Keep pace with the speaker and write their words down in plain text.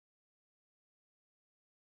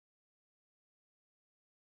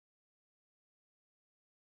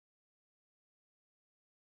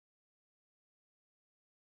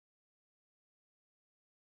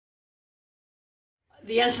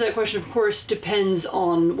The answer to that question, of course, depends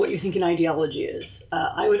on what you think an ideology is.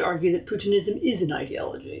 I would argue that Putinism is an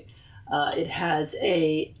ideology. It has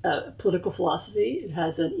a political philosophy, it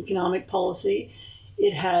has an economic policy,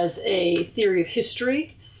 it has a theory of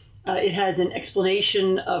history, it has an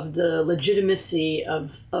explanation of the legitimacy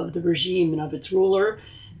of the regime and of its ruler,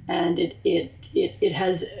 and it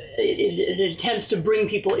attempts to bring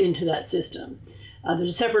people into that system. There's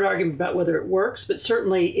a separate argument about whether it works, but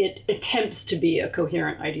certainly it attempts to be a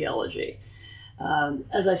coherent ideology.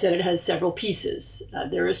 As I said, it has several pieces.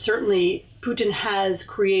 There is certainly, Putin has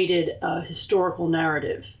created a historical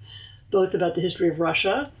narrative, both about the history of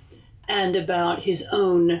Russia and about his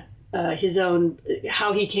own,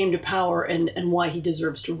 how he came to power and why he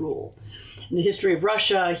deserves to rule. In the history of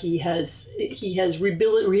Russia, he has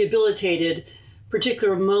rehabilitated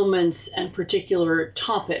particular moments and particular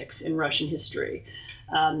topics in Russian history.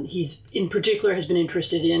 He's, in particular, has been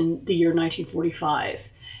interested in the year 1945.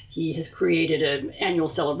 He has created an annual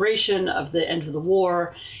celebration of the end of the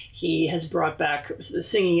war. He has brought back the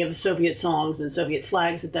singing of Soviet songs and Soviet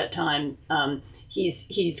flags at that time.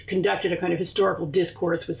 He's conducted a kind of historical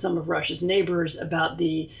discourse with some of Russia's neighbors about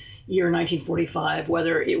the year 1945,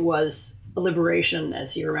 whether it was a liberation,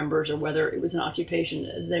 as he remembers, or whether it was an occupation,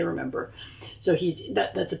 as they remember. So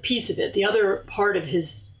that's a piece of it. The other part of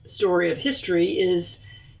his story of history is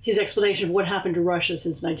his explanation of what happened to Russia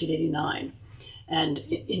since 1989. And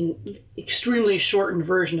in extremely shortened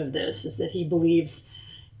version of this is that he believes,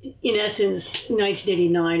 in essence,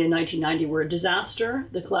 1989 and 1990 were a disaster.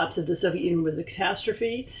 The collapse of the Soviet Union was a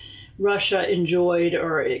catastrophe. Russia enjoyed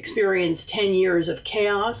or experienced 10 years of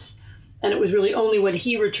chaos. And it was really only when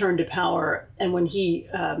he returned to power and when he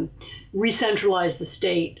re-centralized the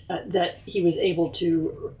state that he was able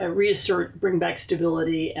to reassert, bring back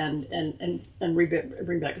stability, and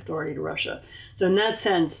bring back authority to Russia. So in that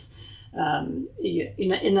sense,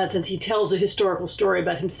 he tells a historical story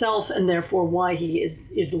about himself and therefore why he is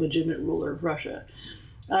the legitimate ruler of Russia.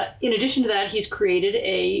 In addition to that, he's created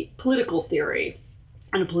a political theory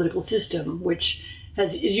and a political system which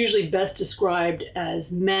is usually best described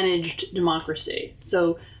as managed democracy.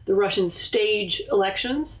 So the Russians stage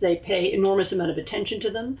elections, they pay enormous amount of attention to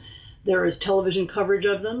them. There is television coverage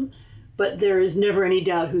of them, but there is never any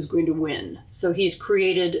doubt who's going to win. So he's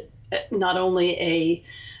created not only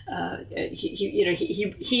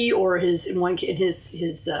he or his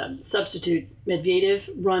substitute Medvedev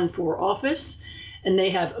run for office, and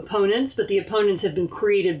they have opponents, but the opponents have been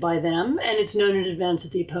created by them, and it's known in advance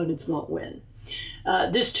that the opponents won't win.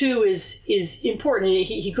 This too is important.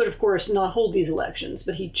 He could, of course, not hold these elections,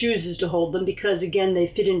 but he chooses to hold them because, again, they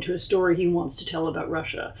fit into a story he wants to tell about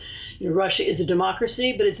Russia. You know, Russia is a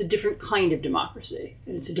democracy, but it's a different kind of democracy.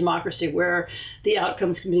 And it's a democracy where the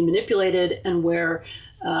outcomes can be manipulated and where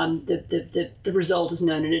the result is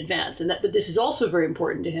known in advance. But this is also very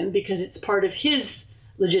important to him because it's part of his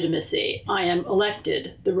legitimacy. I am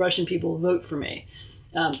elected. The Russian people vote for me.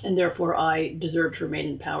 And therefore I deserve to remain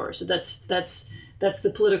in power. So that's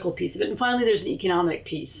the political piece of it. And finally, there's an economic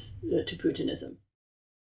piece to Putinism.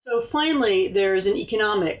 So finally, there's an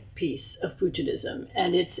economic piece of Putinism,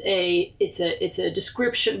 and it's a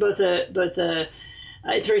description,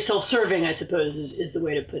 it's very self-serving, I suppose, is the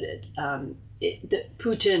way to put it. That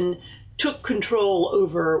Putin took control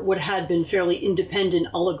over what had been fairly independent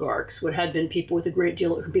oligarchs, what had been people with a great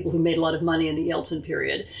deal of people who made a lot of money in the Yeltsin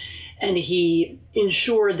period. And he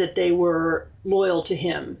ensured that they were loyal to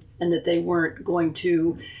him and that they weren't going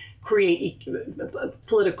to create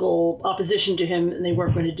political opposition to him, and they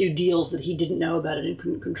weren't going to do deals that he didn't know about and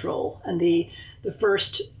couldn't control. And the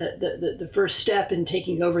first step in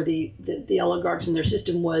taking over the oligarchs and their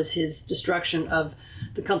system was his destruction of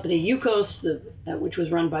the company Yukos, which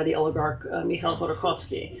was run by the oligarch Mikhail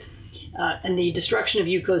Khodorkovsky. And the destruction of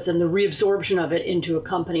Yukos and the reabsorption of it into a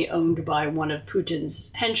company owned by one of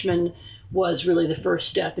Putin's henchmen was really the first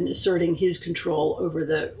step in asserting his control over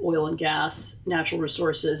the oil and gas, natural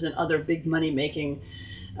resources, and other big money-making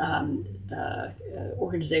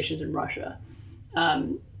organizations in Russia.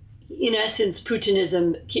 In essence,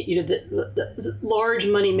 Putinism, the large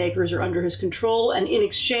money makers are under his control, and in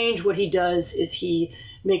exchange, what he does is he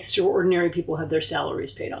makes sure ordinary people have their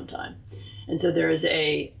salaries paid on time. And so there's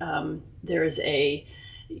an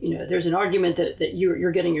argument that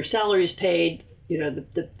you're getting your salaries paid. You know,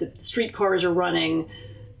 the streetcars are running,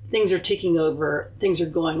 things are ticking over, things are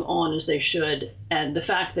going on as they should. And the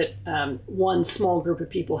fact that one small group of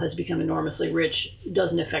people has become enormously rich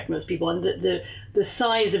doesn't affect most people. And the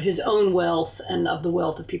size of his own wealth and of the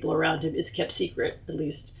wealth of people around him is kept secret, at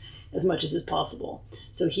least as much as is possible.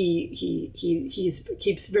 So he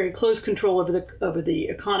keeps very close control over the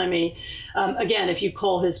economy. Again, if you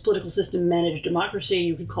call his political system managed democracy,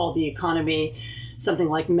 you could call the economy something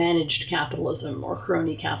like managed capitalism or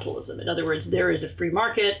crony capitalism. In other words, there is a free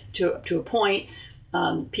market to a point.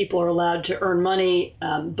 People are allowed to earn money,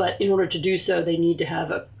 but in order to do so, they need to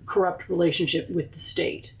have a corrupt relationship with the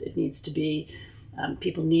state. It needs to be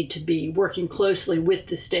people need to be working closely with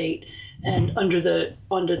the state and under the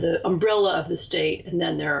umbrella of the state, and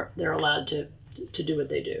then they're allowed to do what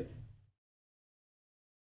they do.